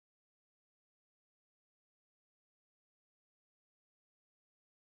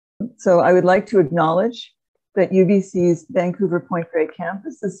So I would like to acknowledge that UBC's Vancouver Point Grey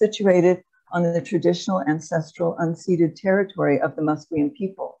campus is situated on the traditional ancestral unceded territory of the Musqueam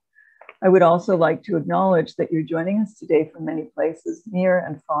people. I would also like to acknowledge that you're joining us today from many places, near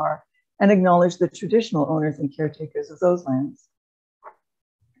and far, and acknowledge the traditional owners and caretakers of those lands.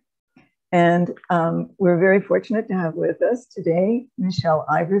 And we're very fortunate to have with us today Michelle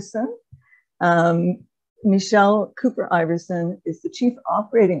Iversen. Michelle Cooper-Iversen is the Chief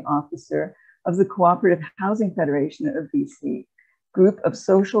Operating Officer of the Cooperative Housing Federation of BC, group of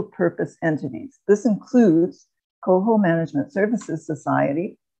social purpose entities. This includes COHO Management Services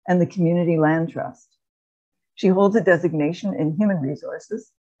Society and the Community Land Trust. She holds a designation in human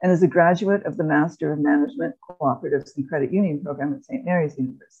resources and is a graduate of the Master of Management, Cooperatives and Credit Union program at St. Mary's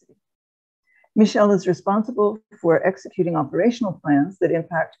University. Michelle is responsible for executing operational plans that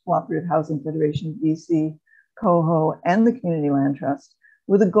impact Cooperative Housing Federation BC, COHO, and the Community Land Trust,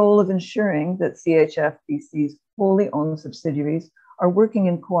 with a goal of ensuring that CHF BC's wholly owned subsidiaries are working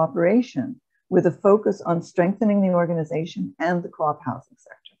in cooperation with a focus on strengthening the organization and the co-op housing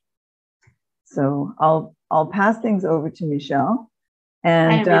sector. So I'll pass things over to Michelle.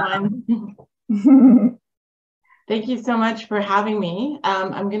 And, hi, everyone. Thank you so much for having me.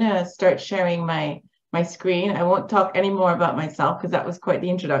 I'm going to start sharing my screen. I won't talk any more about myself because that was quite the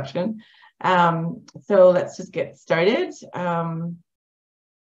introduction. So let's just get started.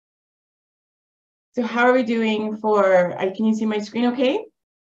 So how are we doing for, can you see my screen okay?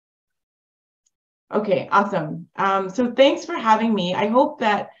 Okay, awesome. So thanks for having me. I hope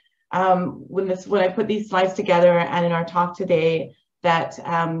that when I put these slides together and in our talk today, that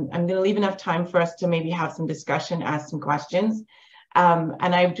I'm going to leave enough time for us to maybe have some discussion, ask some questions.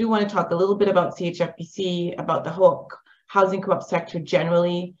 And I do want to talk a little bit about CHF BC, about the whole housing co-op sector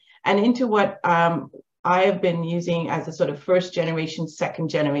generally, and into what I have been using as a sort of first generation, second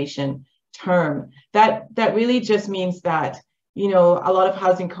generation term. That really just means that, you know, a lot of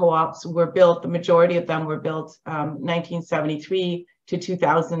housing co-ops were built, the majority of them were built 1973 to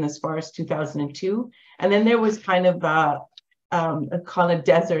 2000, as far as 2002. And then there was kind of a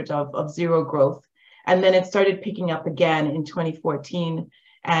desert of zero growth. And then it started picking up again in 2014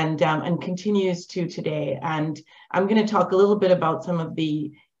 and continues to today. And I'm going to talk a little bit about some of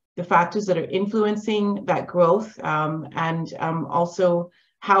the factors that are influencing that growth and also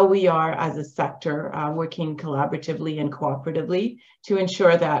how we are as a sector working collaboratively and cooperatively to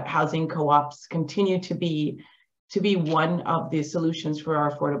ensure that housing co-ops continue to be one of the solutions for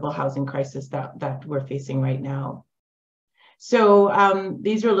our affordable housing crisis that we're facing right now. So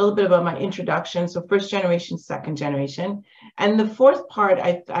these are a little bit about my introduction. So first generation, second generation. And the fourth part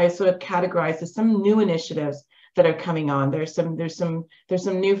I sort of categorize as some new initiatives that are coming on. There's some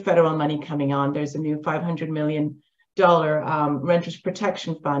new federal money coming on. There's a new $500 million Renters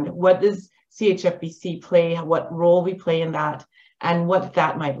Protection Fund. What does CHF BC play? What role we play in that? And what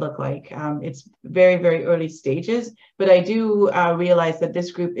that might look like. It's very, very early stages, but I do realize that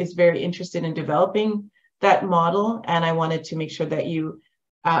this group is very interested in developing that model, and I wanted to make sure that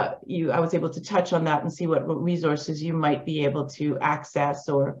I was able to touch on that and see what resources you might be able to access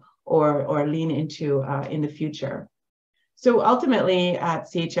or lean into in the future. So ultimately at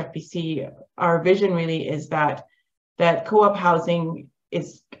CHF BC, our vision really is that co-op housing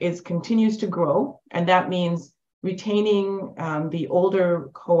continues to grow, and that means retaining the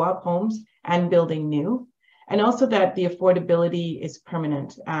older co-op homes and building new, and also that the affordability is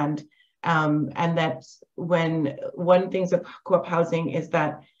permanent, and that when one thing of co-op housing is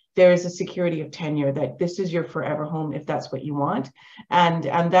that there is a security of tenure, that this is your forever home if that's what you want, and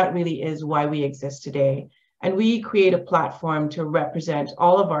that really is why we exist today. And we create a platform to represent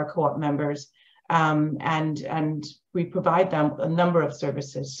all of our co-op members, and we provide them a number of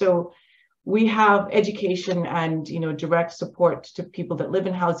services. So we have education and direct support to people that live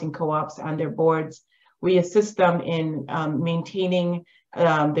in housing co-ops and their boards. We assist them in maintaining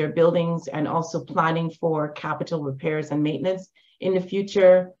their buildings and also planning for capital repairs and maintenance in the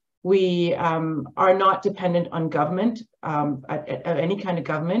future. We are not dependent on government, any kind of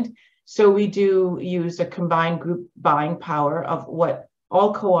government. So we do use a combined group buying power of what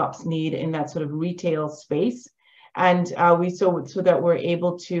all co-ops need in that sort of retail space. And so that we're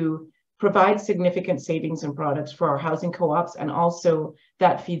able to provide significant savings and products for our housing co-ops, and also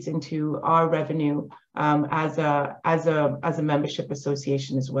that feeds into our revenue as a membership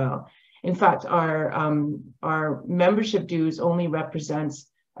association as well. In fact, our membership dues only represents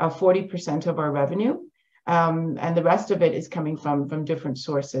 40% of our revenue, and the rest of it is coming from different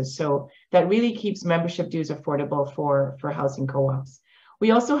sources. So that really keeps membership dues affordable for housing co-ops. We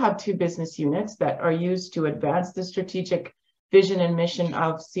also have 2 business units that are used to advance the strategic vision and mission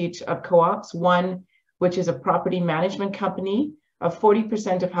of co-ops. One, which is a property management company.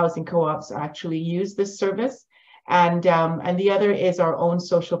 40% of housing co-ops actually use this service. And the other is our own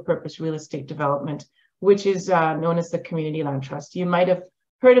social purpose real estate development, which is known as the Community Land Trust. You might have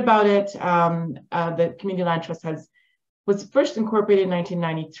heard about it. The Community Land Trust was first incorporated in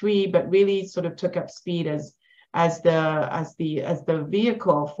 1993, but really sort of took up speed as the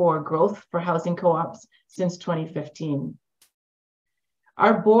vehicle for growth for housing co-ops since 2015.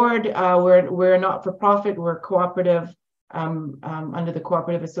 Our board, we're a not-for-profit, we're a cooperative under the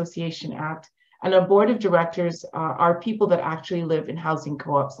Cooperative Association Act, and our board of directors are people that actually live in housing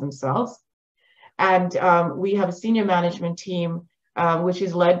co-ops themselves. And we have a senior management team, which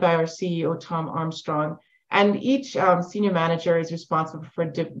is led by our CEO, Tom Armstrong. And each senior manager is responsible for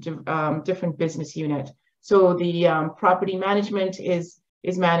a different business unit. So the property management is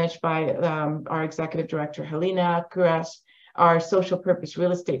managed by our executive director, Helena Kuras. Our social purpose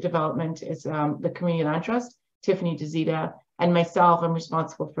real estate development is the Community Land Trust, Tiffany DeZita, and myself. I'm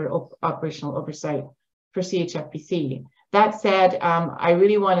responsible for operational oversight for CHF BC. That said, I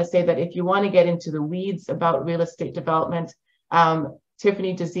really want to say that if you want to get into the weeds about real estate development,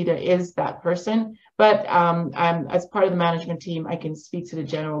 Tiffany DeZita is that person. But as part of the management team, I can speak to the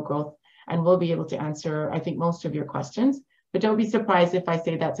general growth and we'll be able to answer, I think, most of your questions. But don't be surprised if I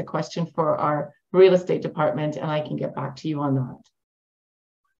say that's a question for our real estate department, and I can get back to you on that.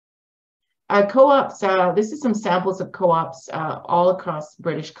 Co-ops, this is some samples of co-ops all across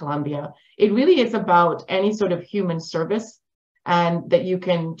British Columbia. It really is about any sort of human service and that you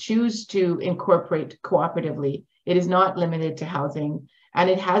can choose to incorporate cooperatively. It is not limited to housing, and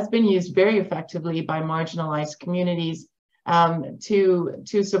it has been used very effectively by marginalized communities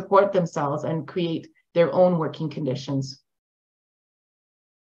to support themselves and create their own working conditions.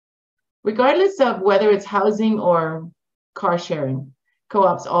 Regardless of whether it's housing or car sharing,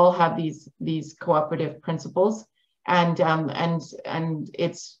 co-ops all have these cooperative principles, and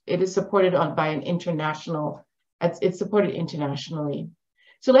it is supported by an international. It's supported internationally.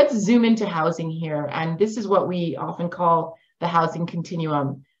 So let's zoom into housing here, and this is what we often call the housing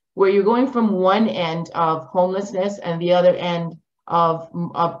continuum, where you're going from one end of homelessness and the other end of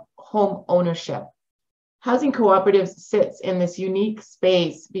home ownership. Housing cooperatives sits in this unique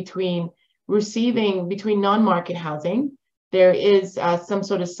space between non-market housing. There is some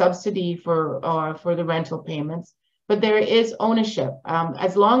sort of subsidy for the rental payments, but there is ownership.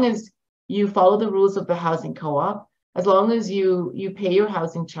 As long as you follow the rules of the housing co-op, as long as you pay your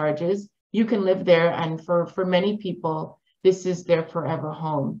housing charges, you can live there. And for many people, this is their forever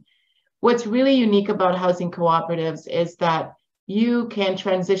home. What's really unique about housing cooperatives is that you can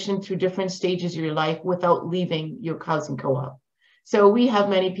transition through different stages of your life without leaving your housing co-op. So we have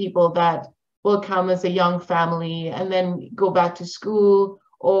many people that will come as a young family and then go back to school,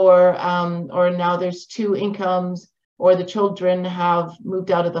 or now there's two incomes, or the children have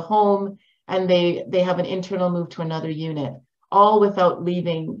moved out of the home and they have an internal move to another unit, all without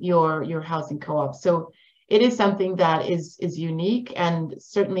leaving your housing co-op. So it is something that is unique, and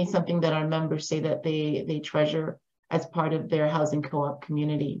certainly something that our members say that they treasure as part of their housing co-op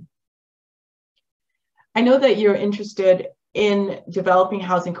community. I know that you're interested in developing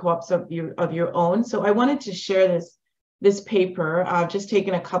housing co-ops of your own. So I wanted to share this paper. I've just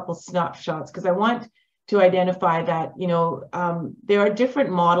taken a couple snapshots because I want to identify that, there are different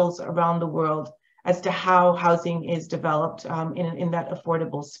models around the world as to how housing is developed in that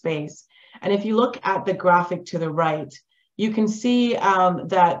affordable space. And if you look at the graphic to the right, you can see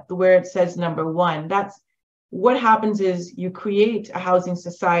that where it says number one, that's what happens is you create a housing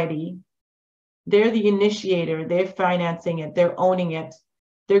society. They're the initiator, they're financing it, they're owning it.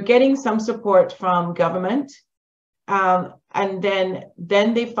 They're getting some support from government, and then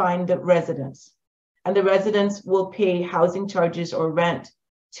they find the residents. And the residents will pay housing charges or rent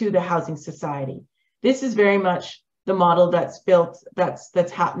to the housing society. This is very much the model that's built,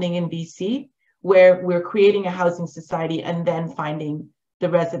 that's happening in BC, where we're creating a housing society and then finding the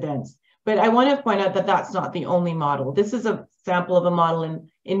residents. But I want to point out that that's not the only model. This is a sample of a model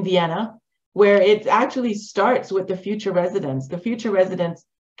in Vienna, where it actually starts with the future residents. The future residents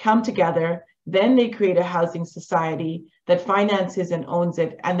come together, then they create a housing society that finances and owns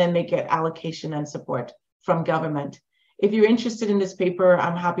it, and then they get allocation and support from government. If you're interested in this paper,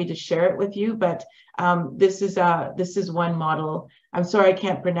 I'm happy to share it with you, but this is one model. I'm sorry I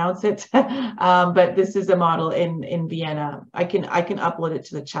can't pronounce it, but this is a model in Vienna. I can upload it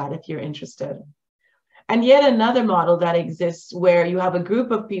to the chat if you're interested. And yet another model that exists where you have a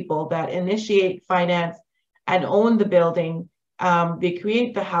group of people that initiate, finance, and own the building. They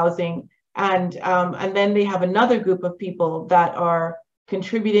create the housing. And then they have another group of people that are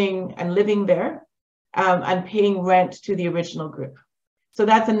contributing and living there and paying rent to the original group. So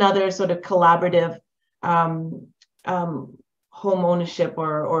that's another sort of collaborative home ownership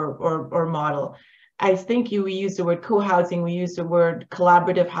or model. I think we use the word co-housing, we use the word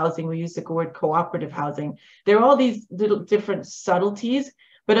collaborative housing, we use the word cooperative housing. There are all these little different subtleties,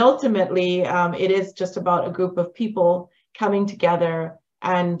 but ultimately it is just about a group of people coming together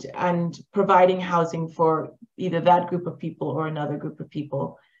and providing housing for either that group of people or another group of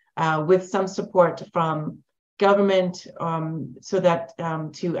people with some support from government so that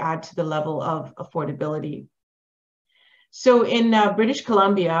to add to the level of affordability. So in British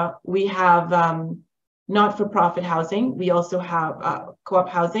Columbia, we have not-for-profit housing. We also have co-op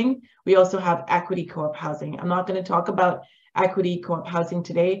housing. We also have equity co-op housing. I'm not going to talk about equity co-op housing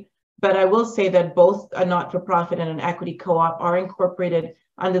today, but I will say that both a not-for-profit and an equity co-op are incorporated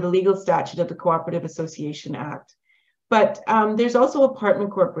under the legal statute of the Cooperative Association Act. But there's also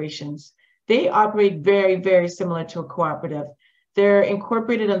apartment corporations. They operate very, very similar to a cooperative. They're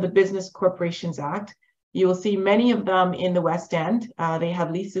incorporated under the Business Corporations Act. You will see many of them in the West End. They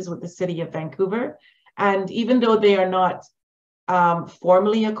have leases with the city of Vancouver. And even though they are not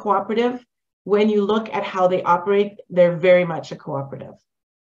formally a cooperative, when you look at how they operate, they're very much a cooperative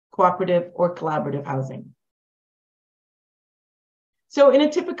or collaborative housing. So in a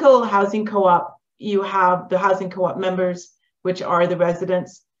typical housing co-op, you have the housing co-op members, which are the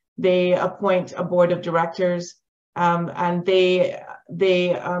residents. They appoint a board of directors, and they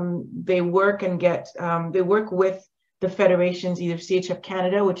work and they work with the federations, either CHF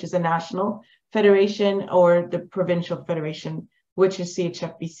Canada, which is a national federation, or the provincial federation, which is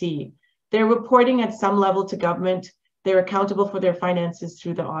CHF BC. They're reporting at some level to government. They're accountable for their finances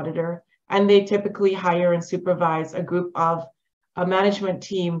through the auditor, and they typically hire and supervise a group of a management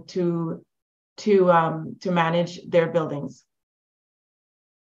team to manage their buildings.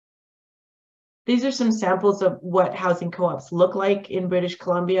 These are some samples of what housing co-ops look like in British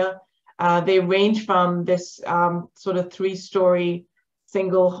Columbia. They range from this sort of 3-story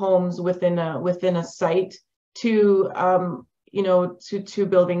single homes within a site to to 2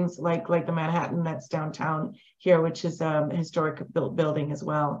 buildings like the Manhattan that's downtown here, which is a historic building as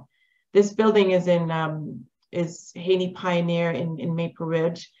well. This building is in Haney Pioneer in Maple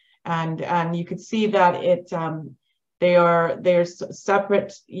Ridge, and you could see that they're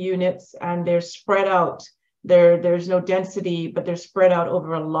separate units and they're spread out. There's no density, but they're spread out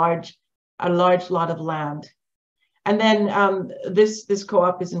over a large lot of land. And then this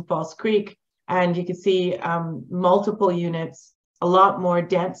co-op is in False Creek, and you can see multiple units, a lot more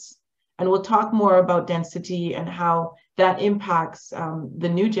dense. And we'll talk more about density and how that impacts the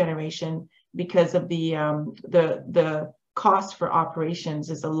new generation, because of the cost for operations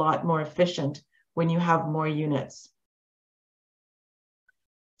is a lot more efficient when you have more units.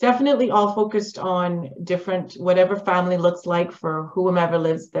 Definitely all focused on different, whatever family looks like for whomever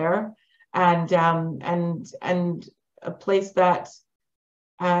lives there, and a place that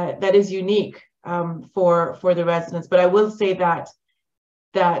is unique for the residents. But I will say that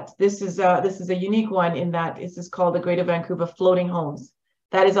this is a unique one in that this is called the Greater Vancouver Floating Homes.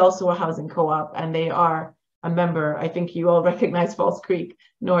 That is also a housing co-op, and they are a member. I think you all recognize False Creek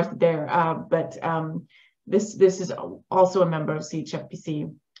North there, but this is also a member of CHF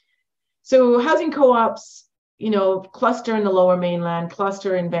BC. So housing co-ops, cluster in the Lower Mainland,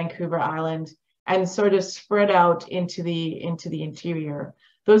 cluster in Vancouver Island, and sort of spread out into the interior.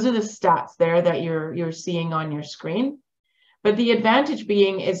 Those are the stats there that you're seeing on your screen. But the advantage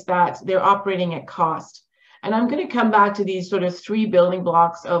being is that they're operating at cost. And I'm going to come back to these sort of 3 building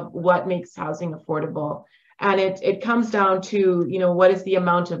blocks of what makes housing affordable. And it comes down to, what is the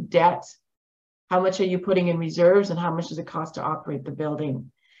amount of debt? How much are you putting in reserves, and how much does it cost to operate the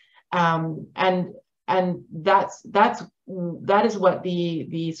building? And that is what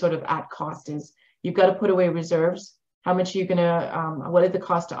the sort of at cost is. You've got to put away reserves. How much are you gonna, what is the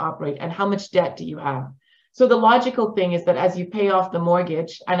cost to operate, and how much debt do you have? So the logical thing is that as you pay off the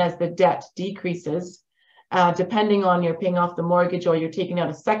mortgage and as the debt decreases, depending on you're paying off the mortgage or you're taking out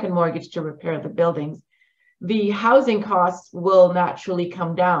a second mortgage to repair the buildings, the housing costs will naturally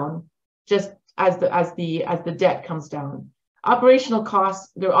come down just as the debt comes down. Operational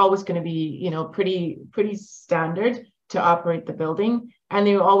costs, they're always going to be, pretty standard to operate the building, and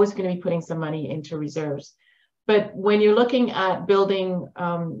they're always going to be putting some money into reserves. But when you're looking at building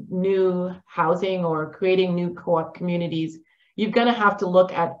new housing or creating new co-op communities, you're going to have to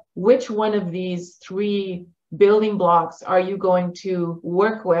look at which one of these 3 building blocks are you going to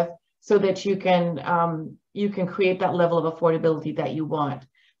work with so that you can create that level of affordability that you want.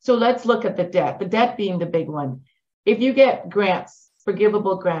 So let's look at the debt being the big one. If you get grants,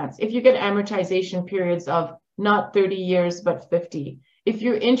 forgivable grants, if you get amortization periods of not 30 years, but 50, if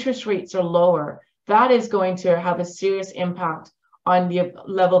your interest rates are lower, that is going to have a serious impact on the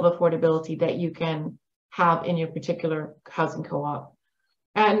level of affordability that you can have in your particular housing co-op.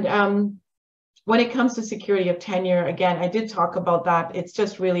 And when it comes to security of tenure, again, I did talk about that. It's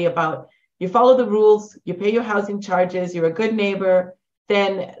just really about you follow the rules, you pay your housing charges, you're a good neighbor,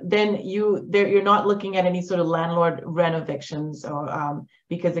 then you're not looking at any sort of landlord rent evictions, or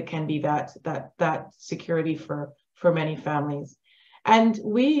because it can be that security for many families. And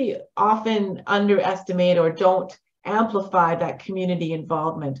we often underestimate or don't amplify that community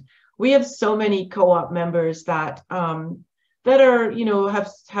involvement. We have so many co-op members that are,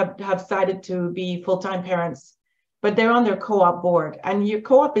 have decided to be full-time parents, but they're on their co-op board, and your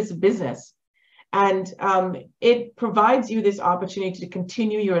co-op is a business. And it provides you this opportunity to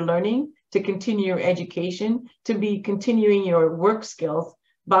continue your learning, to continue your education, to be continuing your work skills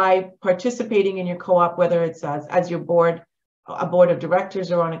by participating in your co-op, whether it's as your board, a board of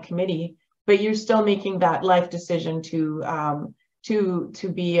directors, or on a committee, but you're still making that life decision to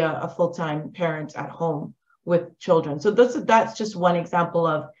be a full-time parent at home with children. So that's just one example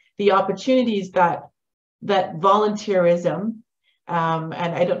of the opportunities that volunteerism, and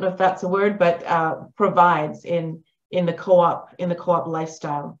I don't know if that's a word, but provides in the co-op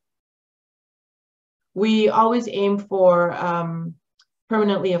lifestyle. We always aim for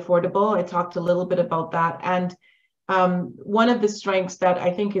permanently affordable. I talked a little bit about that, and one of the strengths that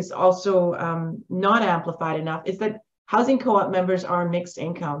I think is also not amplified enough is that housing co-op members are mixed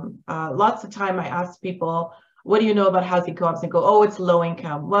income. Lots of time I ask people, what do you know about housing co-ops? And go, oh, it's low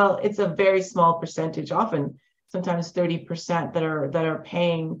income. Well, it's a very small percentage, often sometimes 30% that are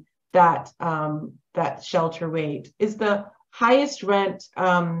paying that shelter rate. Is the highest rent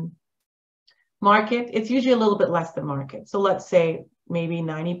market? It's usually a little bit less than market. So let's say maybe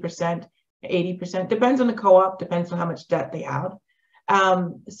 90%, 80%, depends on the co-op, depends on how much debt they have.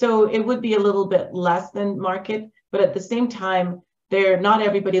 So it would be a little bit less than market, but at the same time, not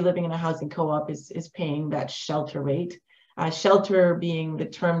everybody living in a housing co-op is paying that shelter rate. Shelter being the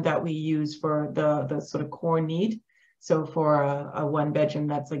term that we use for the sort of core need. So for a one bedroom,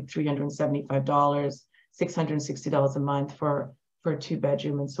 that's like $375, $660 a month for a two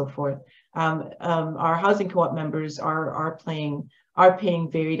bedroom, and so forth. Our housing co-op members are paying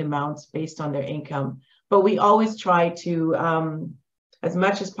varied amounts based on their income, but we always try to, as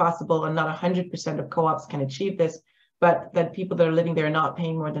much as possible, and not 100% of co-ops can achieve this, but that people that are living there are not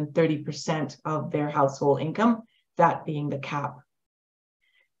paying more than 30% of their household income, that being the cap.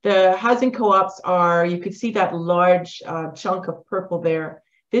 The housing co-ops are, you could see that large chunk of purple there.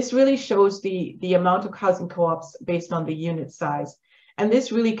 This really shows the amount of housing co-ops based on the unit size. And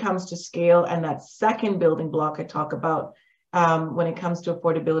this really comes to scale. And that second building block I talk about when it comes to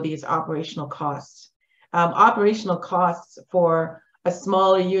affordability is operational costs. Operational costs for a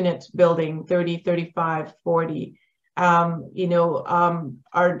smaller unit building, 30, 35, 40, are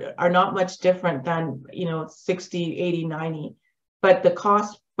not much different than 60, 80, 90.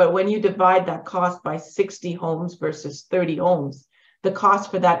 But when you divide that cost by 60 homes versus 30 homes, the cost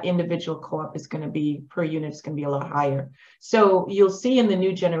for that individual co-op is going to be, per unit, is going to be a lot higher. So you'll see in the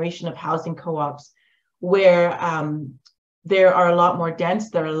new generation of housing co-ops where there are a lot more dense,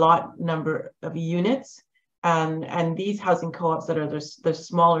 there are a lot number of units, and these housing co-ops that are the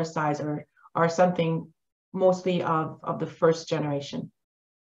smaller size are something mostly of the first generation.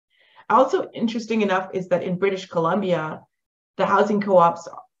 Also interesting enough is that in British Columbia, the housing co-ops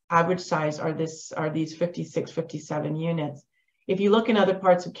average size are these 56, 57 units. If you look in other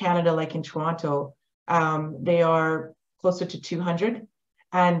parts of Canada, like in Toronto, they are closer to 200.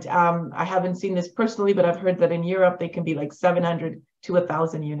 And I haven't seen this personally, but I've heard that in Europe, they can be like 700 to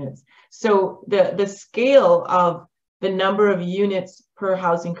 1,000 units. So the scale of the number of units per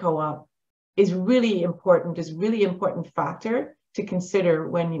housing co-op is really important factor to consider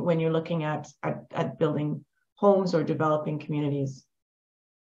when you're looking at building homes or developing communities.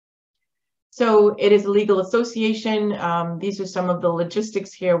 So it is a legal association. These are some of the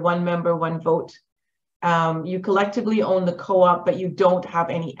logistics here: one member, one vote. You collectively own the co-op, but you don't have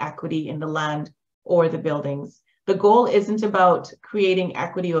any equity in the land or the buildings. The goal isn't about creating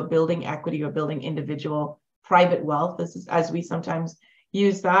equity or building individual private wealth. This is, as we sometimes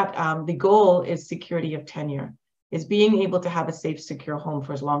use that. The goal is security of tenure, is being able to have a safe, secure home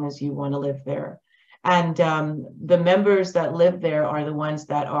for as long as you want to live there. And the members that live there are the ones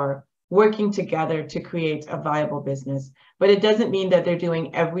that are working together to create a viable business. But it doesn't mean that they're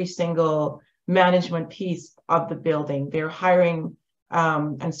doing every single management piece of the building. They're hiring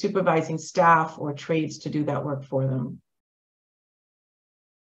and supervising staff or trades to do that work for them.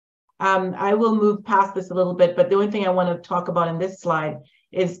 I will move past this a little bit, but the only thing I want to talk about in this slide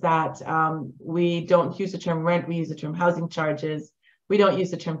is that we don't use the term rent, we use the term housing charges. We don't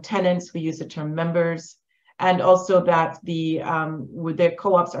use the term tenants, we use the term members. And also that their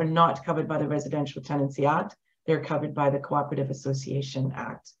co-ops are not covered by the Residential Tenancy Act. They're covered by the Cooperative Association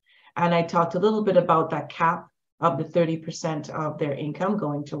Act. And I talked a little bit about that cap of the 30% of their income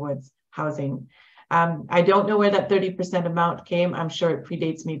going towards housing. I don't know where that 30% amount came. I'm sure it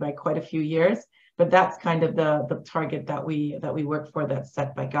predates me by quite a few years, but that's kind of the target that we work for, that's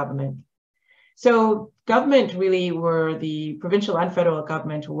set by government. So government really were, the provincial and federal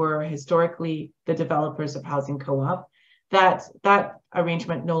government were historically the developers of housing co-op. That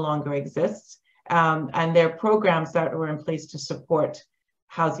arrangement no longer exists. And there are programs that were in place to support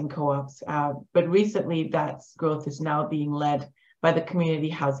housing co-ops. But recently that growth is now being led by the community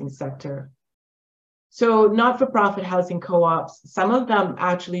housing sector. So not-for-profit housing co-ops, some of them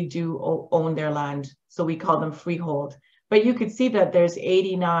actually do own their land. So we call them freehold. But you could see that there's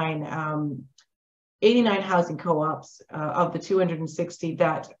 89 housing co-ops of the 260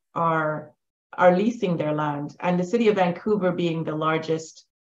 that are leasing their land. And the City of Vancouver being the largest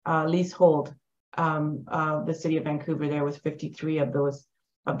leasehold, the City of Vancouver there with 53 of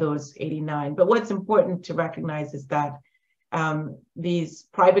those 89. But what's important to recognize is that these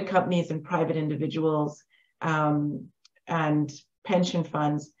private companies and private individuals and pension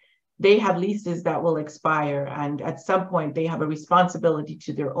funds, they have leases that will expire, and at some point they have a responsibility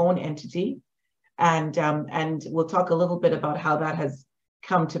to their own entity. And we'll talk a little bit about how that has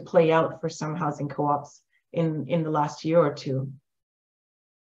come to play out for some housing co-ops in the last year or two.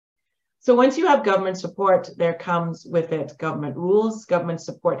 So once you have government support, there comes with it government rules. Government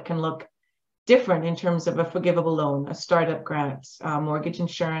support can look different in terms of a forgivable loan, a startup grant, mortgage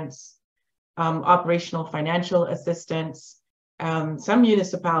insurance, operational financial assistance. Some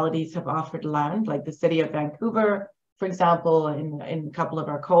municipalities have offered land, like the City of Vancouver, for example, in a couple of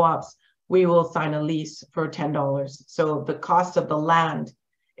our co-ops, we will sign a lease for $10. So the cost of the land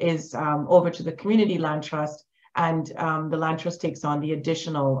is over to the Community Land Trust, and the Land Trust takes on the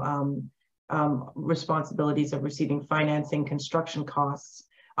additional responsibilities of receiving financing, construction costs,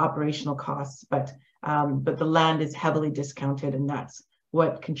 operational costs, but the land is heavily discounted, and that's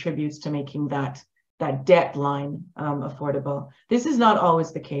what contributes to making that debt line affordable. This is not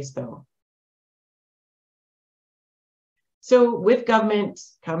always the case, though. So with government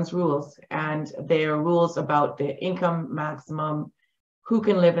comes rules, and there are rules about the income maximum, who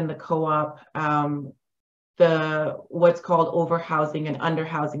can live in the co-op, what's called overhousing and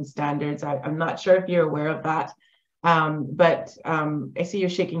underhousing standards. I'm not sure if you're aware of that. But I see you're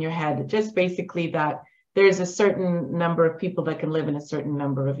shaking your head. Just basically that there's a certain number of people that can live in a certain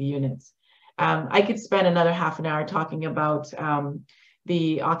number of units. I could spend another half an hour talking about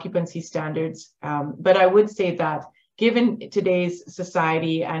the occupancy standards, but I would say that given today's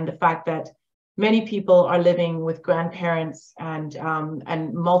society and the fact that many people are living with grandparents and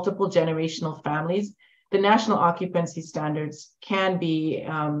multiple generational families, the national occupancy standards can be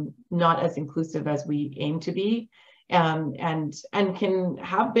not as inclusive as we aim to be. And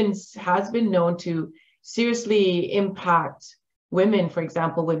has been known to seriously impact women, for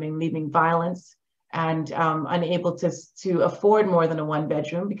example, women leaving violence and unable to afford more than a one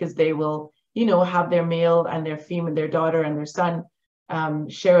bedroom, because they will, have their male and their female, their daughter and their son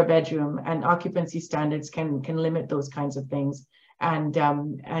share a bedroom, and occupancy standards can limit those kinds of things. And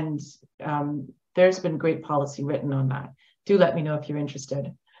there's been great policy written on that. Do let me know if you're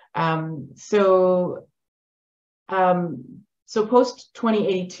interested. So post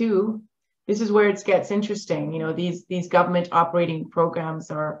 2082, this is where it gets interesting. These government operating programs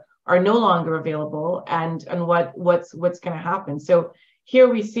are no longer available, and what's going to happen. So here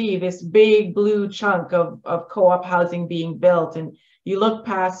we see this big blue chunk of co-op housing being built, and you look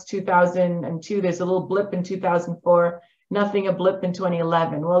past 2002, there's a little blip in 2004, nothing, a blip in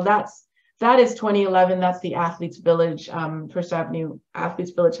 2011. Well, that is 2011. That's the Athletes Village, First Avenue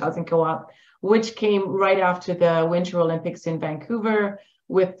Athletes Village Housing Co-op, which came right after the Winter Olympics in Vancouver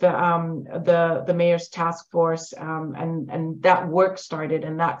with the mayor's task force, and that work started,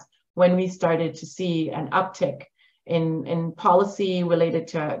 and that's when we started to see an uptick in policy related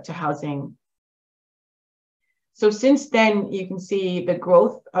to housing. So since then, you can see the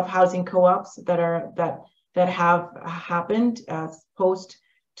growth of housing co-ops that have happened post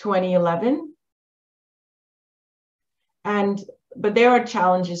 2011. But there are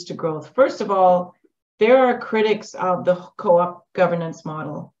challenges to growth. First of all, there are critics of the co-op governance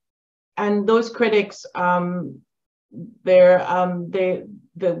model. And those critics when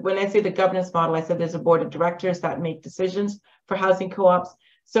I say the governance model, I said there's a board of directors that make decisions for housing co-ops.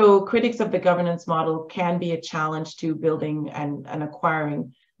 So critics of the governance model can be a challenge to building and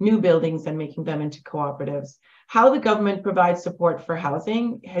acquiring new buildings and making them into cooperatives. How the government provides support for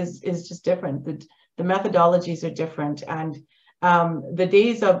housing is just different. The methodologies are different, and the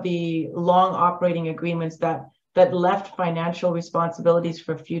days of the long operating agreements that left financial responsibilities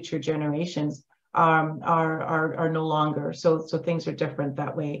for future generations are no longer. So things are different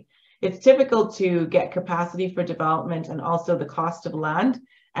that way. It's typical to get capacity for development, and also the cost of land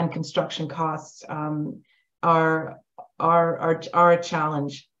and construction costs are a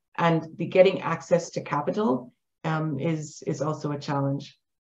challenge, and the getting access to capital is also a challenge.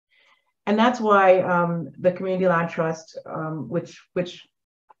 And that's why the Community Land Trust, which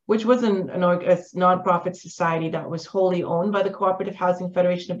was a nonprofit society that was wholly owned by the Cooperative Housing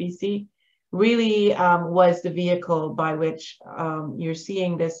Federation of BC, really was the vehicle by which you're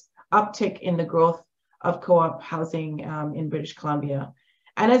seeing this uptick in the growth of co-op housing in British Columbia.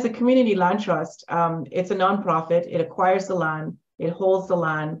 And as a community land trust, it's a nonprofit. It acquires the land, it holds the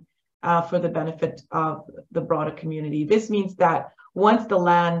land for the benefit of the broader community. This means that once the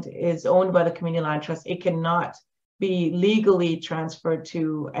land is owned by the community land trust, it cannot be legally transferred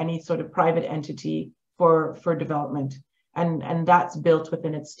to any sort of private entity for development. And that's built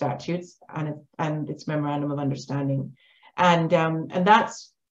within its statutes and its memorandum of understanding. And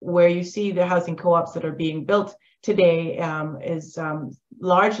that's where you see the housing co-ops that are being built today is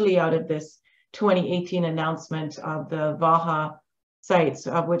largely out of this 2018 announcement of the Vaha sites,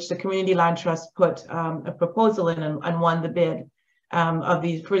 of which the Community Land Trust put a proposal in and won the bid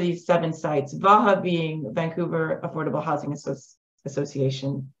for these 7 sites, Vaha being Vancouver Affordable Housing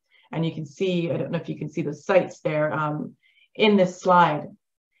Association. And you can see, I don't know if you can see the sites there in this slide.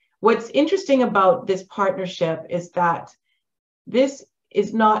 What's interesting about this partnership is that this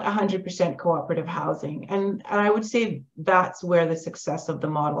is not 100% cooperative housing. And I would say that's where the success of the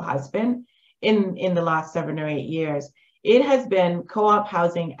model has been in the last 7 or 8 years. It has been co-op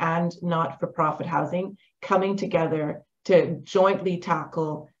housing and not-for-profit housing coming together to jointly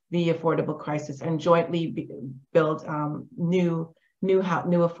tackle the affordable crisis and jointly build new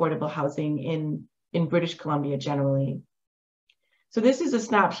affordable housing in British Columbia generally. So this is a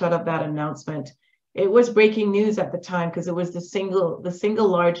snapshot of that announcement. It was breaking news at the time because it was the single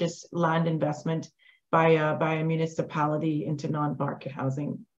largest land investment by a municipality into non-market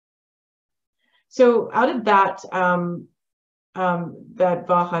housing. So out of that that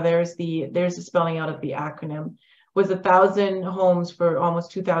Vaha, there's the spelling out of the acronym, was 1,000 homes for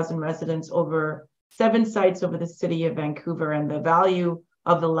almost 2,000 residents over 7 sites over the city of Vancouver, and the value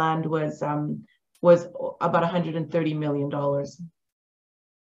of the land was about $130 million.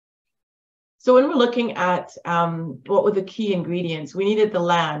 So when we're looking at what were the key ingredients, we needed the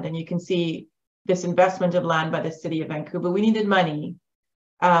land, and you can see this investment of land by the city of Vancouver. We needed money.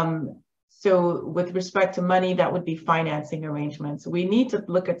 So with respect to money, that would be financing arrangements. We need to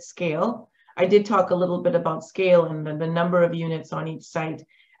look at scale. I did talk a little bit about scale and the number of units on each site,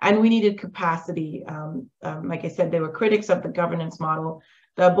 and we needed capacity. Like I said, they were critics of the governance model.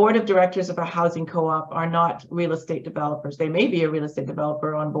 The board of directors of a housing co-op are not real estate developers. They may be a real estate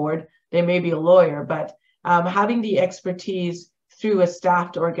developer on board, they may be a lawyer, but having the expertise through a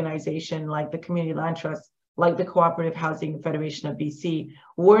staffed organization like the Community Land Trust, like the Cooperative Housing Federation of BC,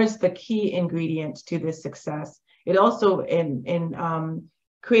 was the key ingredient to this success. It also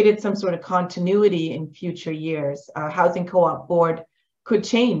created some sort of continuity in future years. Housing co-op board could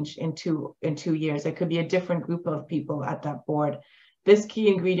change in two years. It could be a different group of people at that board. This key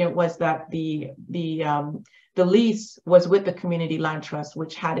ingredient was that the lease was with the Community Land Trust,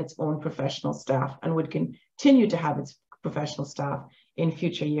 which had its own professional staff and would continue to have its professional staff in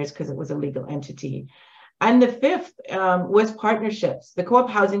future years because it was a legal entity. And the fifth was partnerships. The co-op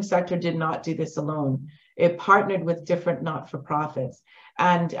housing sector did not do this alone. It partnered with different not-for-profits.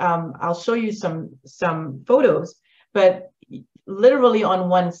 And I'll show you some photos, but literally on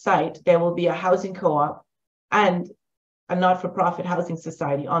one site, there will be a housing co-op and a not-for-profit housing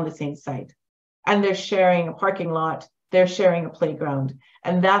society on the same site. And they're sharing a parking lot, they're sharing a playground.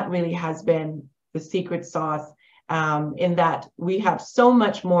 And that really has been the secret sauce in that we have so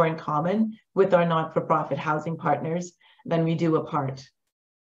much more in common with our not-for-profit housing partners than we do apart.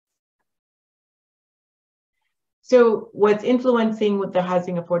 So what's influencing with the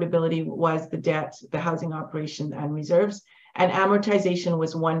housing affordability was the debt, the housing operation and reserves, and amortization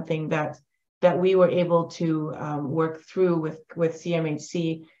was one thing that we were able to work through with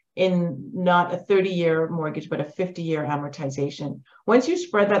CMHC in not a 30-year mortgage, but a 50-year amortization. Once you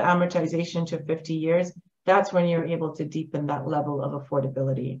spread that amortization to 50 years, that's when you're able to deepen that level of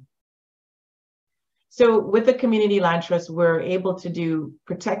affordability. So with the community land trust, we're able to do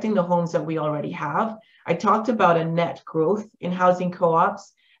protecting the homes that we already have. I talked about a net growth in housing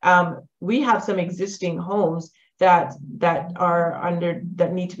co-ops. We have some existing homes that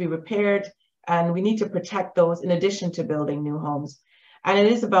need to be repaired, and we need to protect those in addition to building new homes. And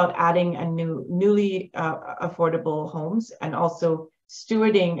it is about adding a newly affordable homes, and also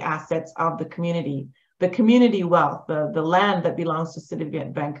stewarding assets of the community wealth, the land that belongs to the City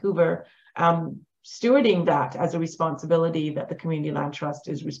of Vancouver, stewarding that as a responsibility that the Community Land Trust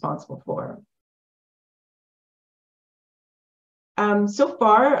is responsible for. So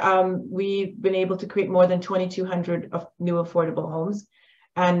far, we've been able to create more than 2,200 new affordable homes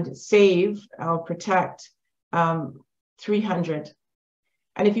and save or protect 300.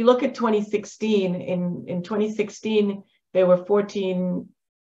 And if you look at 2016, in 2016, there were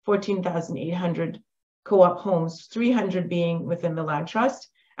 14,800 co-op homes, 300 being within the land trust.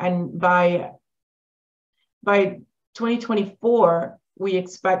 And by 2024, we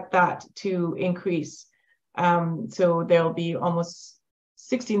expect that to increase. So there'll be almost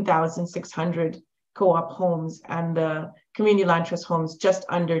 16,600 co-op homes, and the community land trust homes just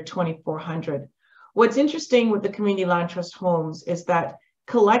under 2,400. What's interesting with the community land trust homes is that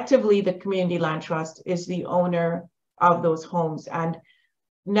collectively the community land trust is the owner of those homes, and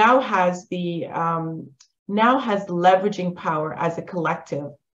now has leveraging power as a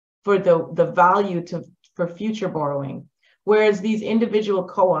collective for the value for future borrowing, whereas these individual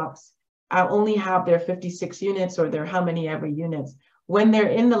co-ops only have their 56 units or their how many ever units. When they're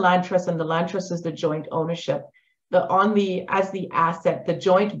in the land trust, and the land trust is the joint ownership, as the asset, the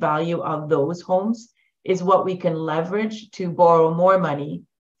joint value of those homes is what we can leverage to borrow more money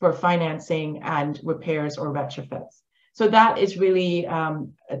for financing and repairs or retrofits. So that is really,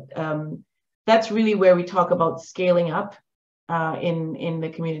 that's really where we talk about scaling up in the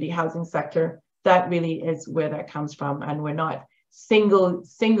community housing sector. That really is where that comes from, and we're not single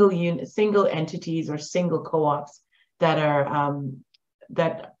entities or single co-ops that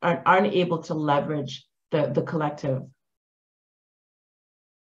aren't able to leverage the collective.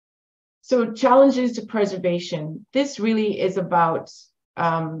 So challenges to preservation. This really is about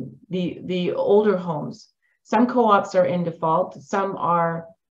the older homes. Some co-ops are in default. Some are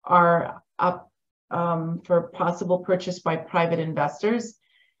up for possible purchase by private investors.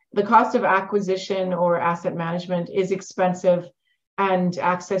 The cost of acquisition or asset management is expensive, and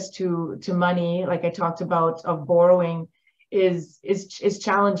access to money, like I talked about, of borrowing is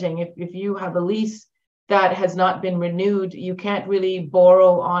challenging. If you have a lease that has not been renewed, you can't really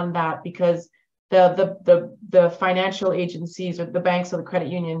borrow on that, because the financial agencies or the banks or the credit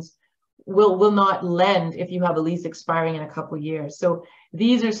unions will not lend if you have a lease expiring in a couple of years. So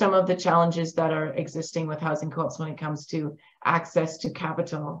these are some of the challenges that are existing with housing co-ops when it comes to access to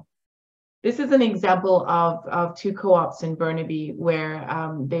capital. This is an example of two co-ops in Burnaby where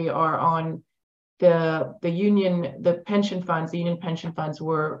they are on the union pension funds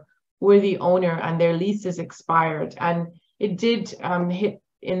were the owner, and their leases expired. And it did hit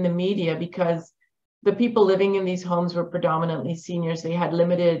in the media because the people living in these homes were predominantly seniors. They had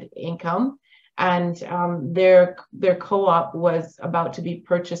limited income, and their co-op was about to be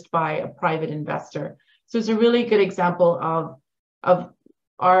purchased by a private investor. So it's a really good example of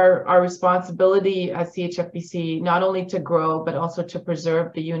our responsibility as CHF BC, not only to grow, but also to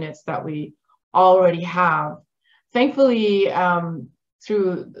preserve the units that we already have. Thankfully,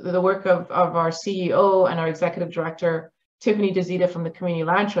 through the work of our CEO and our executive director, Tiffany DeZita from the Community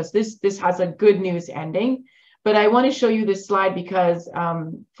Land Trust, this has a good news ending. But I want to show you this slide because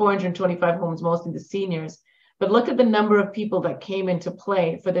 425 homes, mostly the seniors, but look at the number of people that came into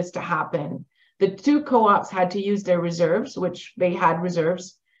play for this to happen. The two co-ops had to use their reserves, which they had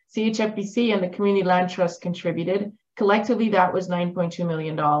reserves. CHF BC and the Community Land Trust contributed. Collectively, that was $9.2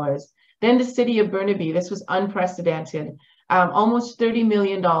 million. Then the City of Burnaby, this was unprecedented, almost $30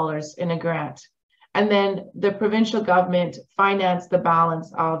 million in a grant. And then the provincial government financed the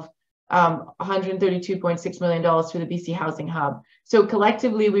balance of $132.6 million through the BC Housing Hub. So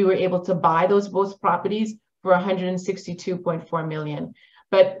collectively, we were able to buy those both properties for $162.4 million.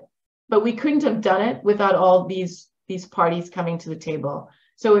 But we couldn't have done it without all these parties coming to the table.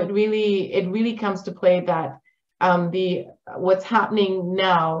 So it really comes to play that what's happening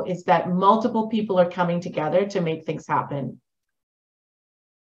now is that multiple people are coming together to make things happen.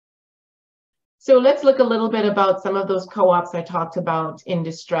 So let's look a little bit about some of those co-ops I talked about in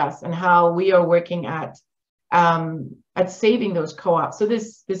distress and how we are working at saving those co-ops. So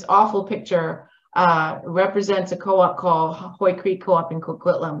this awful picture represents a co-op called Hoy Creek Co-op in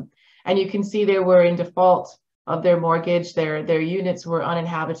Coquitlam. And you can see they were in default of their mortgage. Their units were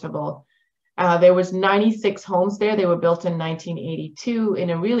uninhabitable. There was 96 homes there. They were built in 1982 in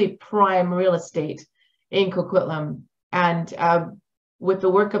a really prime real estate in Coquitlam. And with the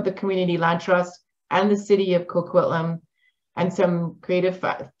work of the Community Land Trust and the City of Coquitlam and some creative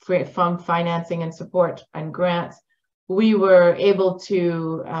fund financing and support and grants, we were able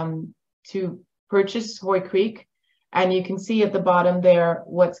to purchase Hoy Creek. And you can see at the bottom there,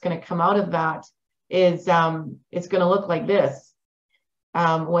 what's going to come out of that is it's going to look like this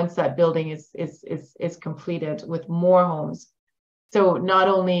once that building is completed with more homes. So not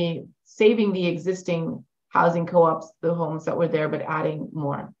only saving the existing housing co-ops, the homes that were there, but adding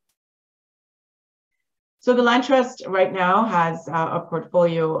more. So the Land Trust right now has a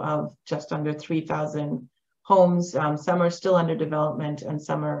portfolio of just under 3,000 homes. Some are still under development and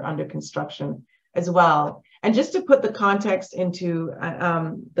some are under construction as well. And just to put the context into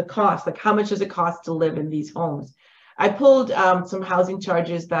the cost, like how much does it cost to live in these homes? I pulled some housing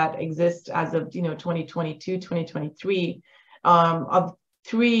charges that exist as of 2022, 2023 of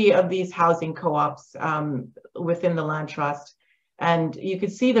 3 of these housing co-ops within the Land Trust. And you can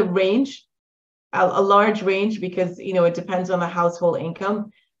see the range, a large range, because it depends on the household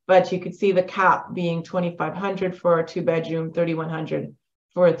income, but you could see the cap being $2,500 for a 2-bedroom, $3,100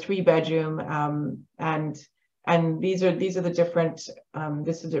 for a 3-bedroom, and these are the different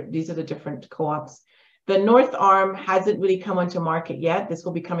these are the different co-ops. The North Arm hasn't really come onto market yet. This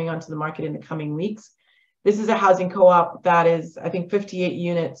will be coming onto the market in the coming weeks. This is a housing co-op that is, I think, 58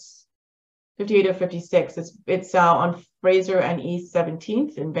 units, 58 or 56. It's on Fraser and East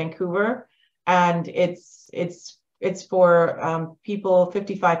 17th in Vancouver, and it's for people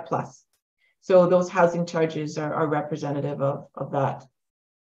 55 plus. So those housing charges are representative of that.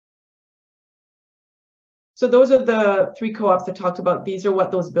 So those are the 3 co-ops I talked about. These are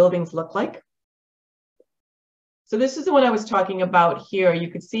what those buildings look like. So this is the one I was talking about here. You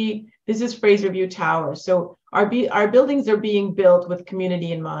could see this is Fraser View Tower. So our buildings are being built with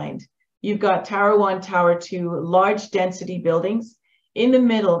community in mind. You've got Tower 1, Tower 2, large density buildings. In the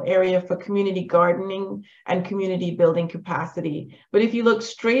middle area for community gardening and community building capacity. But if you look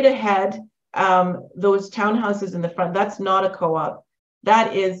straight ahead, those townhouses in the front, that's not a co-op.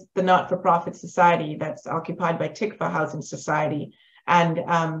 That is the not-for-profit society that's occupied by Tikva Housing Society, and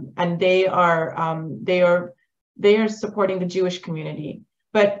they are supporting the Jewish community.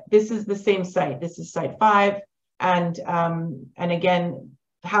 But this is the same site. This is Site 5, and again,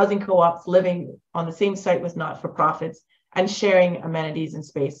 housing co-ops living on the same site with not-for-profits and sharing amenities and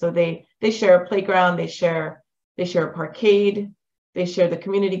space. So they share a playground, they share a parkade, they share the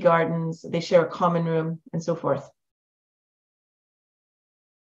community gardens, they share a common room, and so forth.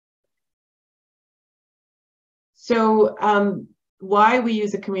 So why we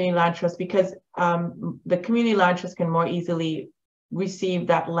use a community land trust? Because the community land trust can more easily receive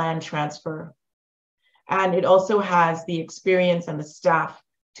that land transfer. And it also has the experience and the staff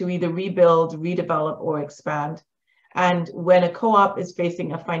to either rebuild, redevelop, or expand. And when a co-op is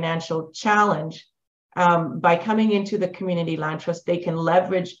facing a financial challenge, by coming into the community land trust, they can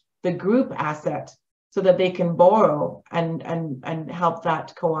leverage the group asset so that they can borrow and help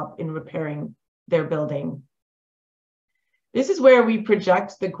that co-op in repairing their building. This is where we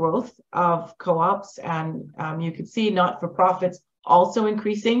project the growth of co-ops, and you can see not-for-profits also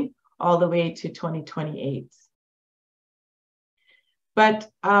increasing all the way to 2028.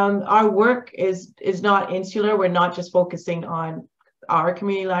 But our work is not insular. We're not just focusing on our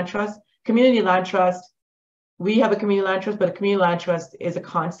community land trust. Community land trust, we have a community land trust, but a community land trust is a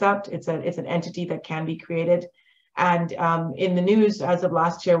concept. It's an entity that can be created. And in the news as of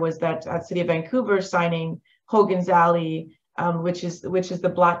last year was that City of Vancouver signing Hogan's Alley, which is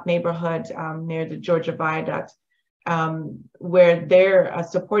the Black neighborhood near the Georgia Viaduct, where they're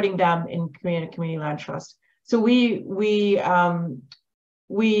supporting them in community land trust. So we have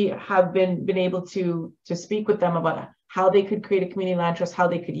been able to speak with them about how they could create a community land trust, how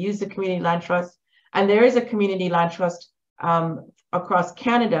they could use the community land trust. And there is a community land trust across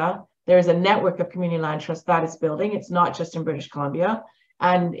Canada. There is a network of community land trusts that is building. It's not just in British Columbia.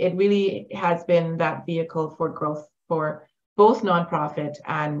 And it really has been that vehicle for growth for both nonprofit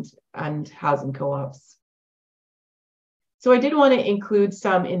and housing co-ops. So I did want to include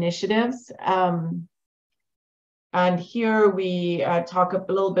some initiatives. And here we talk a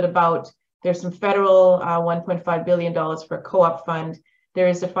little bit about, there's some federal $1.5 billion for a co-op fund. There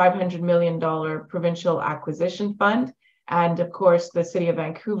is a $500 million provincial acquisition fund. And of course, the City of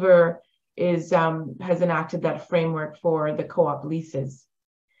Vancouver has enacted that framework for the co-op leases.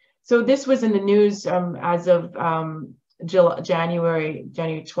 So this was in the news as of January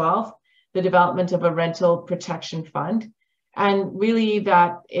 12th, the development of a rental protection fund. And really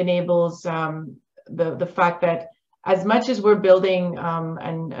that enables the fact that as much as we're building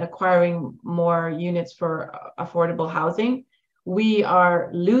and acquiring more units for affordable housing, we are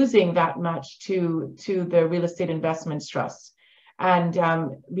losing that much to the real estate investment trusts. And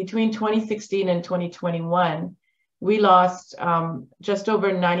between 2016 and 2021, we lost just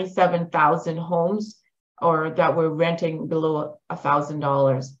over 97,000 homes or that were renting below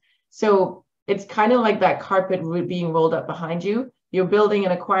 $1,000. So it's kind of like that carpet being rolled up behind you. You're building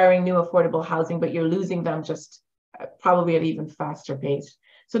and acquiring new affordable housing, but you're losing them just probably at even faster pace.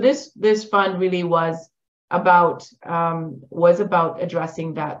 So this fund really was about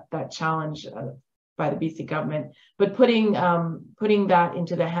addressing that challenge by the BC government, but putting that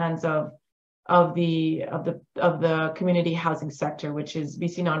into the hands of the community housing sector, which is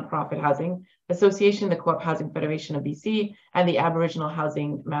BC Nonprofit Housing Association, the Co-op Housing Federation of BC, and the Aboriginal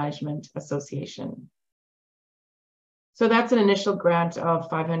Housing Management Association. So that's an initial grant of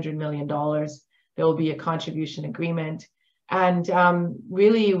 $500 million. There will be a contribution agreement. And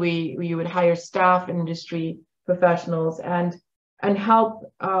really, we would hire staff and industry professionals and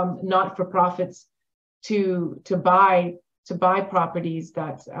help not-for-profits to buy properties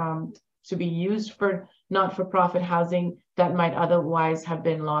that to be used for not-for-profit housing that might otherwise have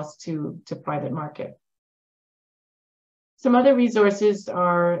been lost to private market. Some other resources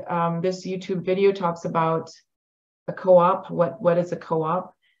are this YouTube video talks about a co-op, what is a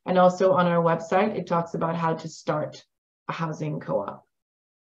co-op, and also on our website it talks about how to start a housing co-op.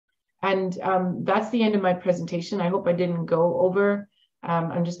 And that's the end of my presentation. I hope I didn't go over.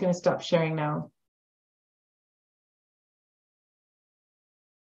 I'm just going to stop sharing now.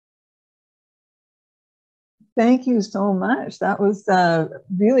 Thank you so much. That was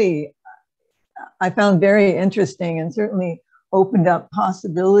really, I found very interesting and certainly opened up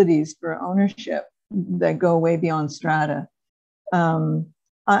possibilities for ownership that go way beyond strata.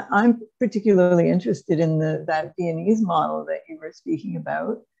 I'm particularly interested in that Viennese model that you were speaking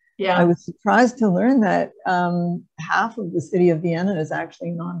about. Yeah, I was surprised to learn that half of the city of Vienna is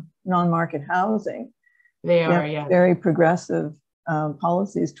actually non-market housing. They are, yeah. Very progressive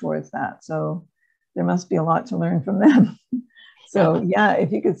policies towards that. So there must be a lot to learn from them. So yeah,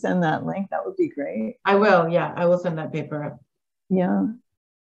 if you could send that link, that would be great. I will, yeah, I will send that paper up. Yeah.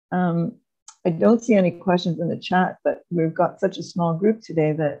 I don't see any questions in the chat, but we've got such a small group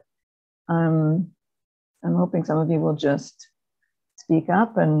today that I'm hoping some of you will just speak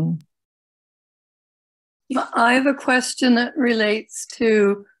up. And I have a question that relates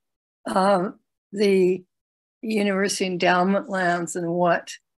to the university endowment lands and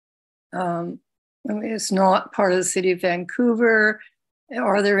what it's not part of the city of Vancouver.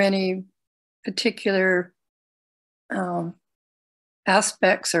 Are there any particular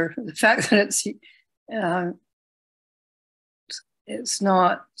aspects, or the fact that it's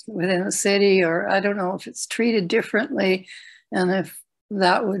not within the city, or I don't know if it's treated differently, and if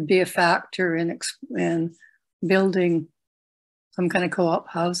that would be a factor in building some kind of co-op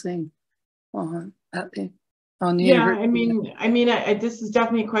housing on the university. I mean, this is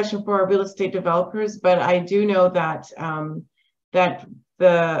definitely a question for our real estate developers, but I do know that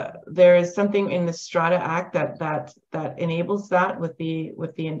there is something in the Strata Act that enables that with the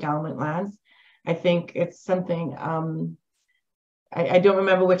endowment lands. I think it's something. I don't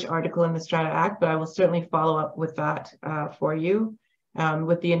remember which article in the Strata Act, but I will certainly follow up with that for you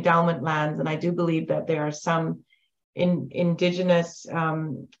with the endowment lands. And I do believe that there are some indigenous,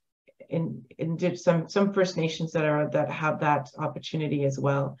 some First Nations that have that opportunity as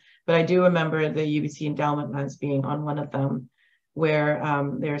well. But I do remember the UBC endowment lands being on one of them, where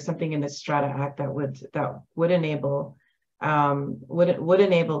there's something in the Strata Act that would enable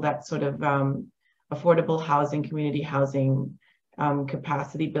that sort of affordable housing, community housing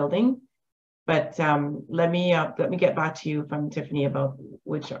capacity building. But let me get back to you from Tiffany about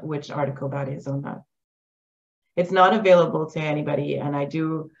which article that is on that. It's not available to anybody, and I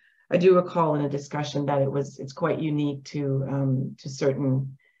do recall in a discussion that it's quite unique to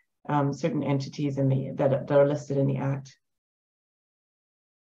certain entities that are listed in the Act.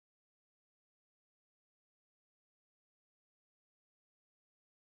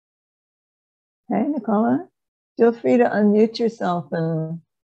 hey, Nicola, feel free to unmute yourself and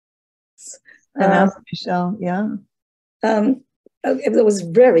ask Michelle. Yeah. It was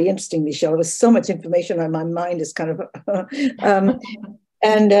very interesting, Michelle. There was so much information on my mind is kind of,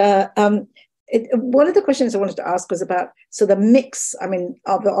 one of the questions I wanted to ask was about, so the mix, I mean,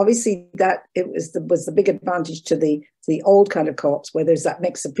 obviously that was the big advantage to the old kind of co-ops, where there's that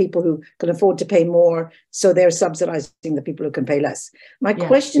mix of people who can afford to pay more, so they're subsidizing the people who can pay less. My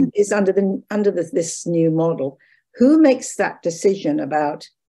question is, under this new model, who makes that decision about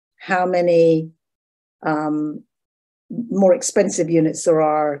how many more expensive units there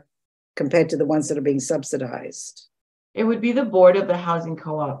are compared to the ones that are being subsidized? It would be the board of the housing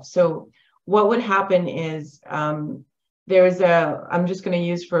co-op. So what would happen is I'm just going to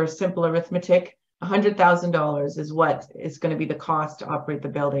use for simple arithmetic, $100,000 is what is going to be the cost to operate the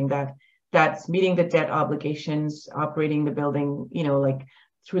building. That's meeting the debt obligations, operating the building, like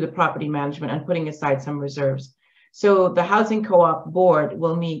through the property management and putting aside some reserves. So the housing co-op board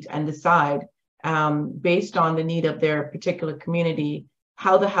will meet and decide based on the need of their particular community,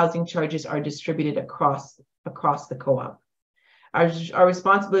 how the housing charges are distributed across the co-op. Our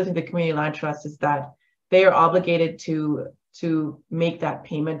responsibility to the Community Land Trust is that they are obligated to make that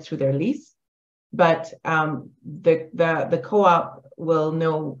payment through their lease, but the co-op will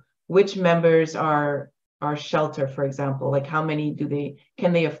know which members are shelter, for example, like how many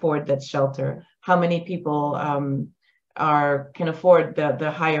can they afford that shelter? How many people can afford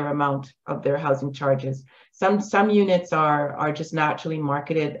the higher amount of their housing charges? Some units are just naturally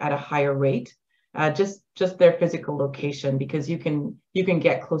marketed at a higher rate. Just their physical location, because you can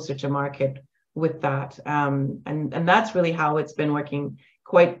get closer to market with that, and that's really how it's been working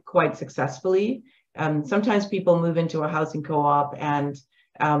quite successfully. Sometimes people move into a housing co-op and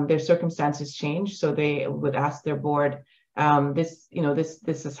their circumstances change, so they would ask their board,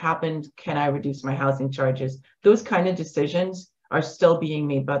 this has happened, can I reduce my housing charges? Those kind of decisions are still being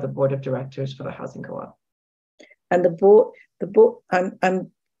made by the board of directors for the housing co-op. And the board,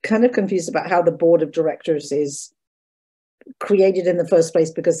 I'm kind of confused about how the board of directors is created in the first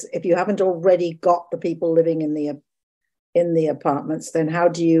place, because if you haven't already got the people living in the apartments, then how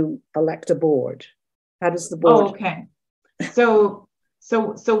do you elect a board? How does the board? Oh, okay. So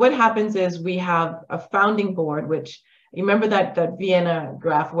what happens is we have a founding board, which you remember that Vienna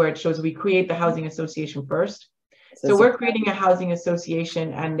graph where it shows we create the housing association first. So we're creating a housing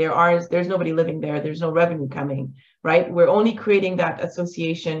association, and there's nobody living there. There's no revenue coming, right? We're only creating that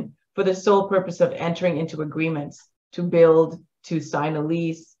association for the sole purpose of entering into agreements to build, to sign a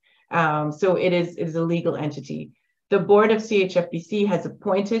lease. So it is a legal entity. The board of CHF BC has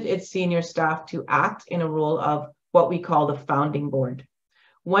appointed its senior staff to act in a role of what we call the founding board.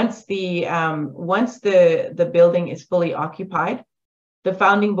 Once the building is fully occupied, the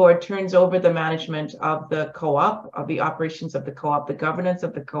founding board turns over the management of the co-op, of the operations of the co-op, the governance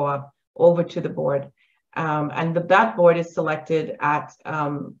of the co-op, over to the board. And that board is selected at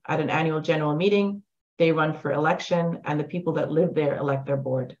an annual general meeting. They run for election, and the people that live there elect their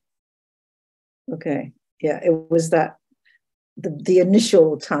board. Okay, yeah, it was that the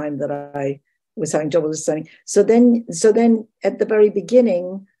initial time that I was having trouble understanding. So then at the very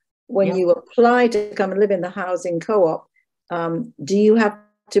beginning, when you apply to come and live in the housing co-op, do you have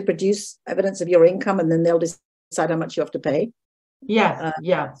to produce evidence of your income, and then they'll decide how much you have to pay?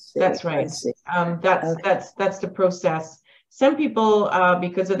 Yes, that's right. That's the process. Some people,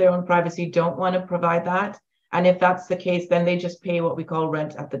 because of their own privacy, don't want to provide that. And if that's the case, then they just pay what we call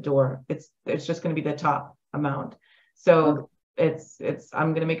rent at the door. It's just going to be the top amount. So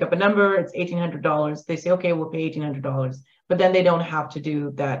I'm going to make up a number. It's $1,800. They say, okay, we'll pay $1,800, but then they don't have to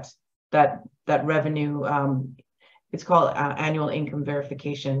do that revenue. It's called annual income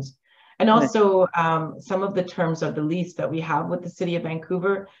verifications. And also some of the terms of the lease that we have with the City of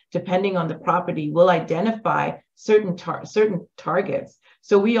Vancouver, depending on the property, will identify certain targets.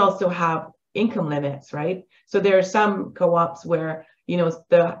 So we also have income limits, right? So there are some co-ops where,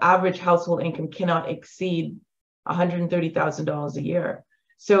 the average household income cannot exceed $130,000 a year.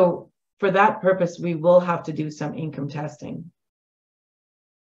 So for that purpose, we will have to do some income testing.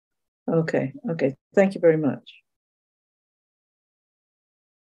 Okay. Thank you very much.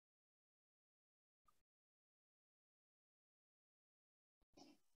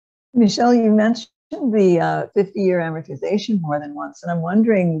 Michelle, you mentioned the 50-year amortization more than once, and I'm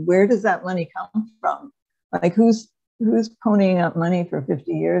wondering, where does that money come from? Like, who's ponying up money for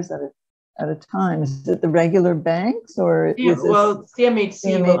 50 years at a time? Is it the regular banks, or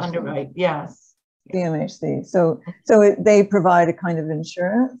CMHC will underwrite? Yes. CMHC. So they provide a kind of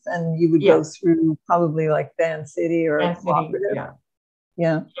insurance, and you would go through probably like Van City or a cooperative.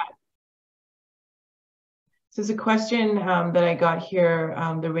 Yeah. So there's a question that I got here,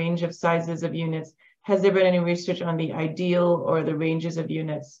 the range of sizes of units. Has there been any research on the ideal or the ranges of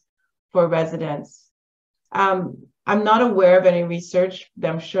units for residents? I'm not aware of any research.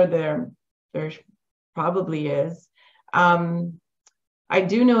 I'm sure there probably is. I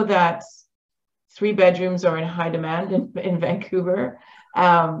do know that 3 bedrooms are in high demand in Vancouver.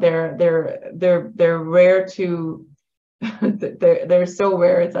 They're rare to they're so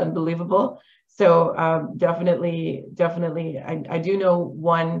rare, it's unbelievable. So definitely, I do know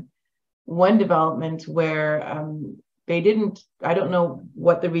one development where they didn't, I don't know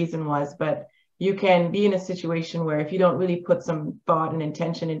what the reason was, but you can be in a situation where if you don't really put some thought and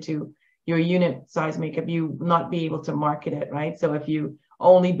intention into your unit size makeup, you not be able to market it, right? So if you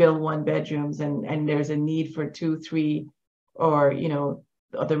only build 1 bedrooms and there's a need for 2, 3, or, you know,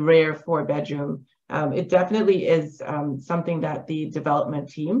 the rare 4 bedroom, it definitely is something that the development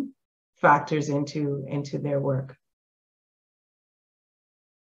team factors into their work.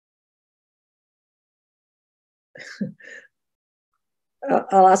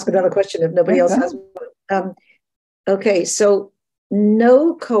 I'll ask another question if nobody else has one. Okay, so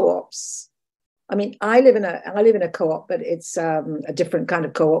no co-ops. I mean, I live in a co-op, but it's a different kind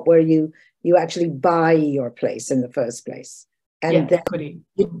of co-op where you actually buy your place in the first place, and then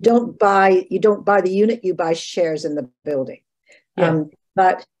you don't buy the unit, you buy shares in the building. Yeah.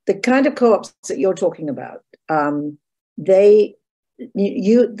 But the kind of co-ops that you're talking about, the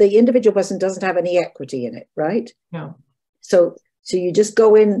individual person doesn't have any equity in it, right? No. So you just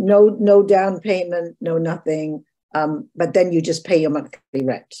go in, no down payment, no nothing, but then you just pay your monthly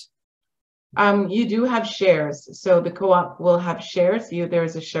rent. You do have shares. So the co-op will have shares. There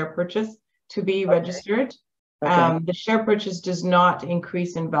is a share purchase to be registered. Okay. The share purchase does not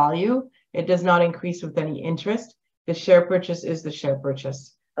increase in value. It does not increase with any interest. The share purchase is the share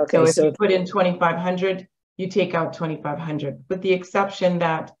purchase. Okay, so if you put in 2,500, you take out 2,500. With the exception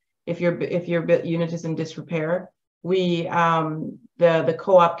that if your unit is in disrepair, the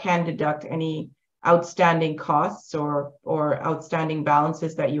co-op can deduct any outstanding costs or outstanding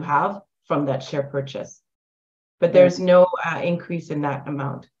balances that you have from that share purchase, but there's no increase in that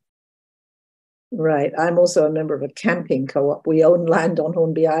amount. Right. I'm also a member of a camping co-op. We own land on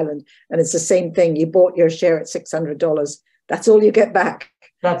Hornby Island, and it's the same thing. You bought your share at $600. That's all you get back.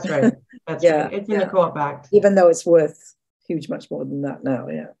 That's right. That's right. It's in the Co-op Act. Even though it's worth much more than that now.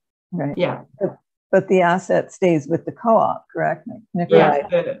 Yeah. Right. Yeah. But the asset stays with the co-op, correct? Yeah,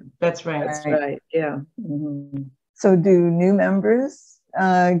 that's right. That's right. Yeah. Mm-hmm. So do new members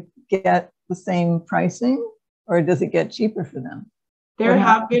get the same pricing, or does it get cheaper for them? There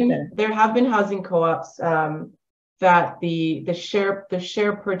have been housing co-ops that the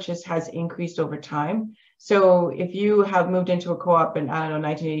share purchase has increased over time. So if you have moved into a co-op in, I don't know,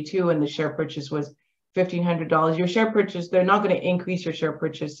 1982, and the share purchase was $1,500, your share purchase, they're not going to increase your share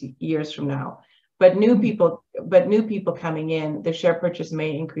purchase years from now. But new people coming in, the share purchase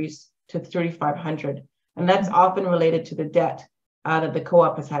may increase to $3,500, and that's often related to the debt that the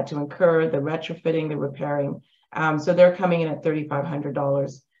co-op has had to incur, the retrofitting, the repairing. So they're coming in at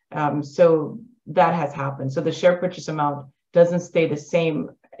 $3,500. So that has happened. So the share purchase amount doesn't stay the same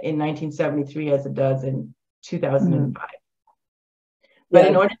in 1973 as it does in 2005. But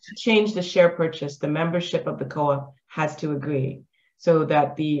in order to change the share purchase, the membership of the co-op has to agree, so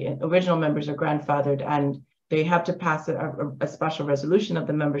that the original members are grandfathered, and they have to pass a special resolution of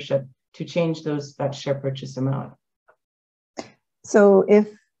the membership to change that share purchase amount. So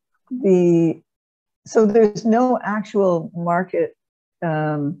so there's no actual market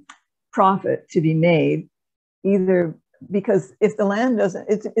profit to be made, either, because if the land doesn't,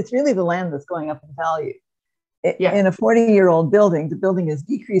 it's really the land that's going up in value. In a 40-year-old building, the building is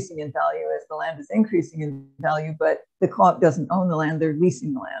decreasing in value as the land is increasing in value, but the co-op doesn't own the land, they're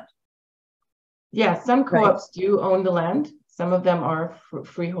leasing the land. Yeah, some co-ops do own the land. Some of them are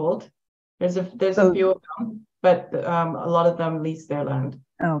freehold. There's a few of them, but a lot of them lease their land.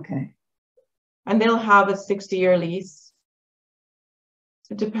 Okay. And they'll have a 60-year lease.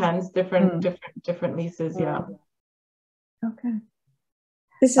 It depends, different leases, yeah. Okay.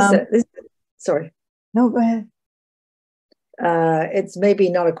 This is sorry. No, go ahead. It's maybe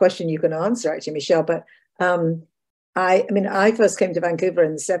not a question you can answer, actually, Michelle, but I first came to Vancouver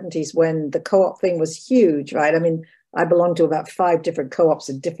in the 70s when the co-op thing was huge, right? I mean, I belonged to about 5 different co-ops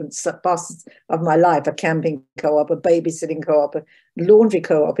in different parts of my life, a camping co-op, a babysitting co-op, a laundry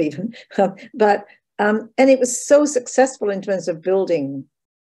co-op even. And it was so successful in terms of building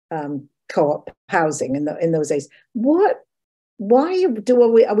co-op housing in those days. Why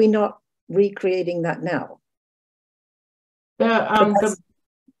are we not recreating that now?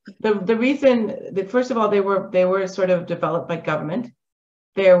 The reason that, first of all, they were sort of developed by government.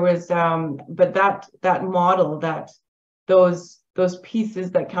 There was but that model, that those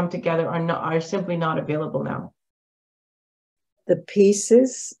pieces that come together are simply not available now. The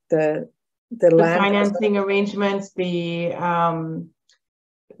pieces, the financing arrangements, the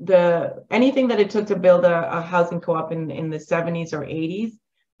anything that it took to build a housing co-op in the 70s or 80s,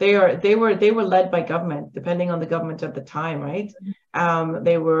 they were led by government, depending on the government at the time, right?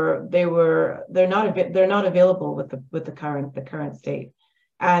 They're not available with the current state,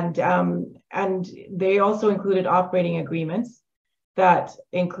 and they also included operating agreements that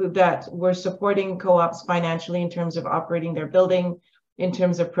were supporting co-ops financially in terms of operating their building, in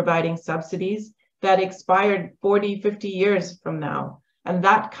terms of providing subsidies that expired 40, 50 years from now. And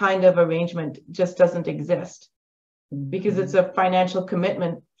that kind of arrangement just doesn't exist because it's a financial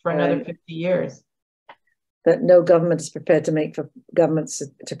commitment for another 50 years. That no government is prepared to make for governments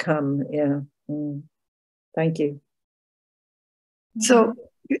to come. Yeah. Thank you. So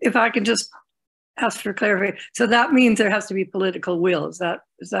if I could just ask for clarification. So that means there has to be political will. Is that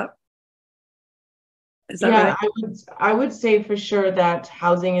right? I would say for sure that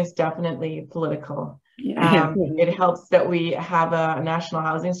housing is definitely political. It helps that we have a national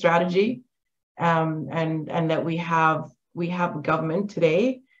housing strategy, and that we have a government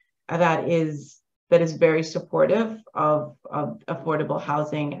today that is very supportive of affordable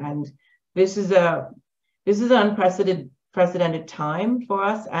housing, and this is an unprecedented time for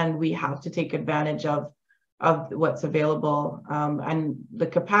us, and we have to take advantage of what's available. And the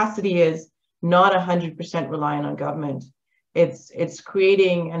capacity is not 100% reliant on government. It's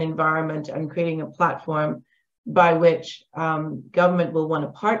creating an environment and creating a platform by which government will want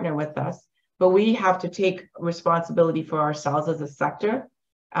to partner with us, but we have to take responsibility for ourselves as a sector,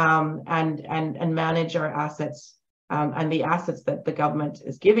 and manage our assets, and the assets that the government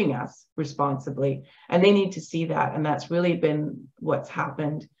is giving us responsibly. And they need to see that, and that's really been what's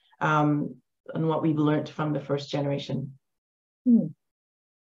happened, and what we've learned from the first generation. Great.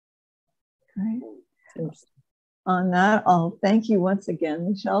 On that, I'll thank you once again,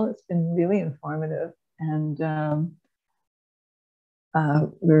 Michelle. It's been really informative, and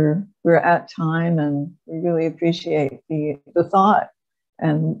we're at time, and we really appreciate the thought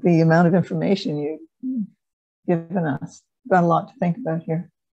and the amount of information you've given us. Got a lot to think about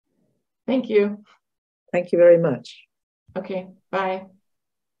here. Thank you. Thank you very much. Okay, bye.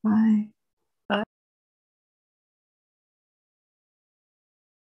 Bye.